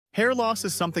Hair loss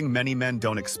is something many men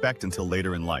don't expect until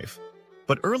later in life.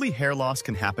 But early hair loss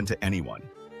can happen to anyone.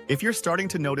 If you're starting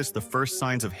to notice the first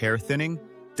signs of hair thinning,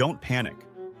 don't panic.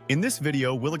 In this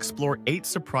video, we'll explore 8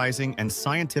 surprising and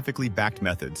scientifically backed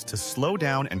methods to slow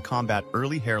down and combat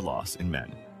early hair loss in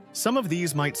men. Some of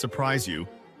these might surprise you,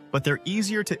 but they're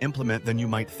easier to implement than you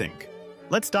might think.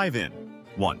 Let's dive in.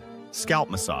 1. Scalp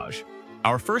massage.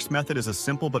 Our first method is a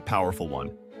simple but powerful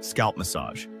one: scalp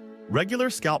massage. Regular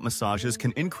scalp massages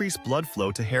can increase blood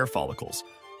flow to hair follicles,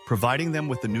 providing them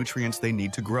with the nutrients they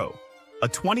need to grow. A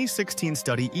 2016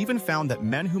 study even found that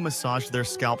men who massaged their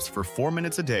scalps for 4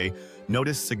 minutes a day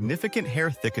noticed significant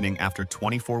hair thickening after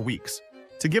 24 weeks.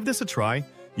 To give this a try,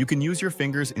 you can use your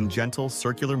fingers in gentle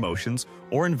circular motions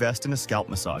or invest in a scalp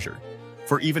massager.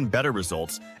 For even better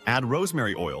results, add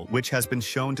rosemary oil, which has been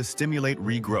shown to stimulate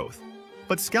regrowth.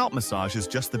 But scalp massage is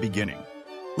just the beginning.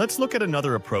 Let's look at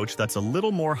another approach that's a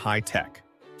little more high-tech.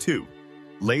 2.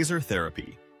 Laser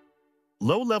therapy.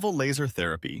 Low-level laser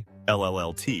therapy,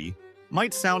 LLT,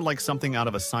 might sound like something out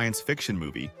of a science fiction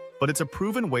movie, but it's a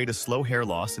proven way to slow hair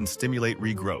loss and stimulate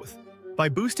regrowth. By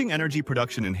boosting energy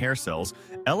production in hair cells,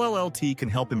 LLT can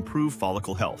help improve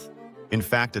follicle health. In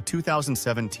fact, a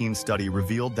 2017 study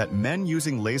revealed that men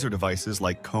using laser devices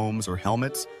like combs or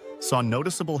helmets saw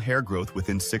noticeable hair growth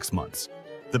within 6 months.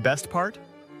 The best part?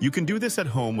 You can do this at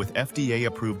home with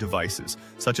FDA-approved devices,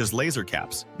 such as laser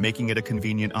caps, making it a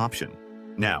convenient option.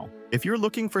 Now, if you're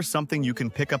looking for something you can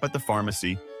pick up at the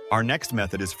pharmacy, our next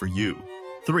method is for you.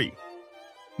 3.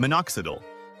 Minoxidil.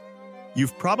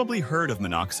 You've probably heard of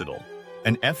Minoxidil,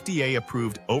 an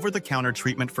FDA-approved over-the-counter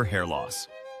treatment for hair loss.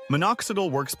 Minoxidil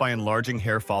works by enlarging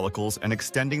hair follicles and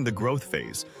extending the growth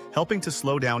phase, helping to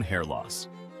slow down hair loss.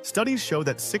 Studies show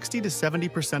that 60 to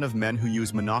 70% of men who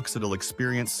use Minoxidil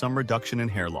experience some reduction in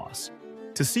hair loss.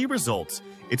 To see results,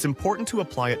 it's important to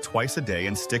apply it twice a day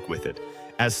and stick with it,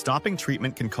 as stopping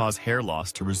treatment can cause hair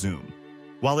loss to resume.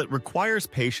 While it requires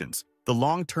patience, the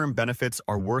long-term benefits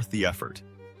are worth the effort.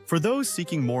 For those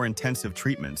seeking more intensive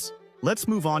treatments, let's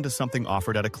move on to something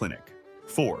offered at a clinic.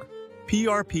 4.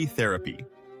 PRP Therapy.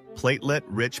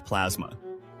 Platelet-rich plasma.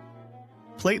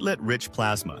 Platelet-rich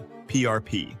plasma,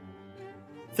 PRP.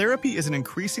 Therapy is an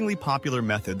increasingly popular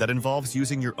method that involves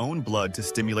using your own blood to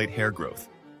stimulate hair growth.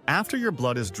 After your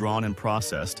blood is drawn and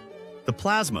processed, the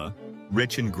plasma,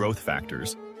 rich in growth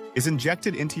factors, is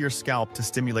injected into your scalp to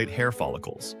stimulate hair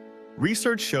follicles.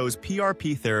 Research shows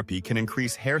PRP therapy can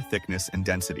increase hair thickness and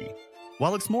density.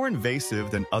 While it's more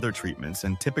invasive than other treatments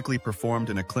and typically performed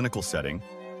in a clinical setting,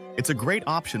 it's a great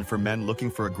option for men looking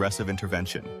for aggressive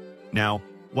intervention. Now,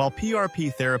 while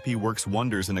PRP therapy works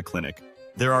wonders in a clinic,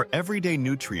 there are everyday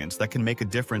nutrients that can make a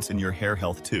difference in your hair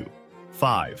health too.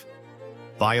 5.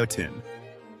 Biotin.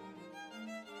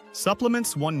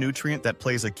 Supplements. One nutrient that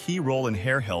plays a key role in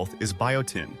hair health is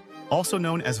biotin, also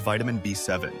known as vitamin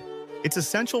B7. It's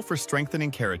essential for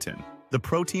strengthening keratin, the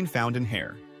protein found in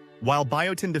hair. While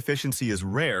biotin deficiency is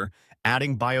rare,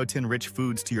 adding biotin-rich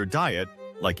foods to your diet,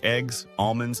 like eggs,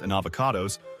 almonds, and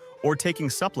avocados, or taking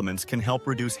supplements can help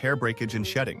reduce hair breakage and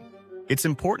shedding. It's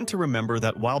important to remember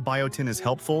that while biotin is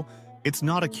helpful, it's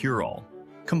not a cure-all.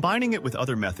 Combining it with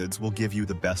other methods will give you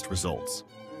the best results.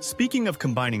 Speaking of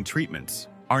combining treatments,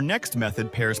 our next method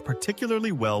pairs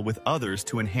particularly well with others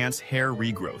to enhance hair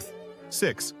regrowth.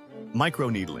 6.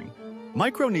 Microneedling.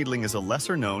 Microneedling is a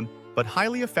lesser-known but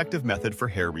highly effective method for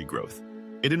hair regrowth.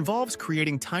 It involves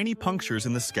creating tiny punctures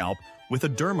in the scalp with a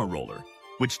derma roller,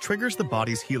 which triggers the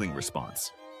body's healing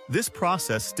response. This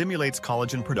process stimulates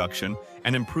collagen production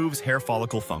and improves hair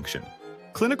follicle function.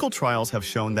 Clinical trials have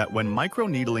shown that when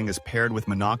microneedling is paired with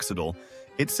Minoxidil,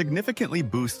 it significantly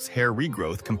boosts hair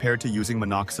regrowth compared to using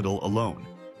Minoxidil alone.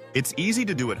 It's easy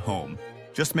to do at home.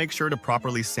 Just make sure to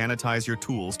properly sanitize your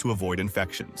tools to avoid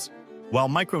infections. While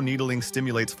microneedling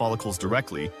stimulates follicles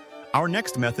directly, our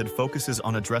next method focuses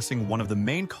on addressing one of the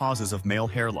main causes of male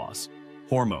hair loss: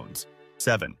 hormones.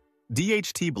 7.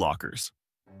 DHT Blockers.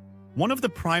 One of the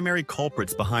primary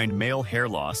culprits behind male hair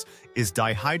loss is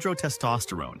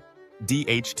dihydrotestosterone,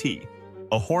 DHT,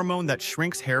 a hormone that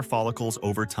shrinks hair follicles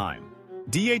over time.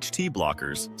 DHT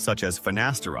blockers, such as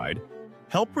finasteride,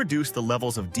 help reduce the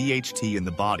levels of DHT in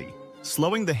the body,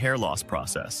 slowing the hair loss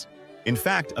process. In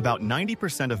fact, about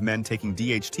 90% of men taking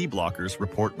DHT blockers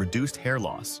report reduced hair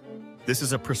loss. This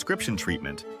is a prescription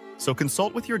treatment, so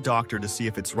consult with your doctor to see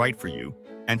if it's right for you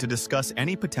and to discuss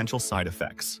any potential side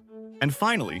effects. And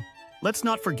finally, let's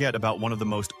not forget about one of the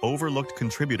most overlooked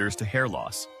contributors to hair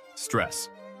loss: stress.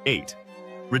 8.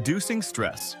 Reducing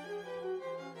stress.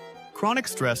 Chronic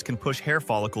stress can push hair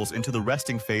follicles into the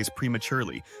resting phase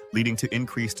prematurely, leading to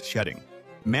increased shedding.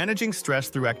 Managing stress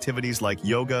through activities like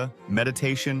yoga,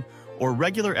 meditation, or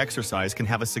regular exercise can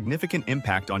have a significant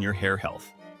impact on your hair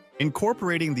health.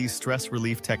 Incorporating these stress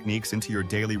relief techniques into your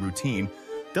daily routine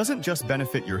doesn't just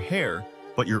benefit your hair,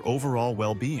 but your overall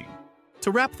well-being.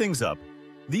 To wrap things up,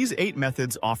 these 8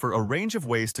 methods offer a range of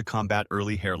ways to combat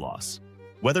early hair loss.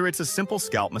 Whether it's a simple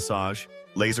scalp massage,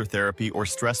 laser therapy, or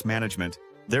stress management,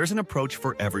 there's an approach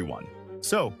for everyone.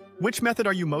 So, which method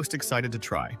are you most excited to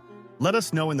try? Let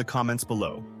us know in the comments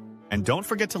below. And don't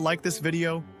forget to like this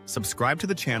video, subscribe to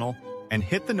the channel, and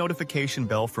hit the notification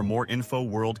bell for more info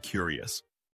world curious.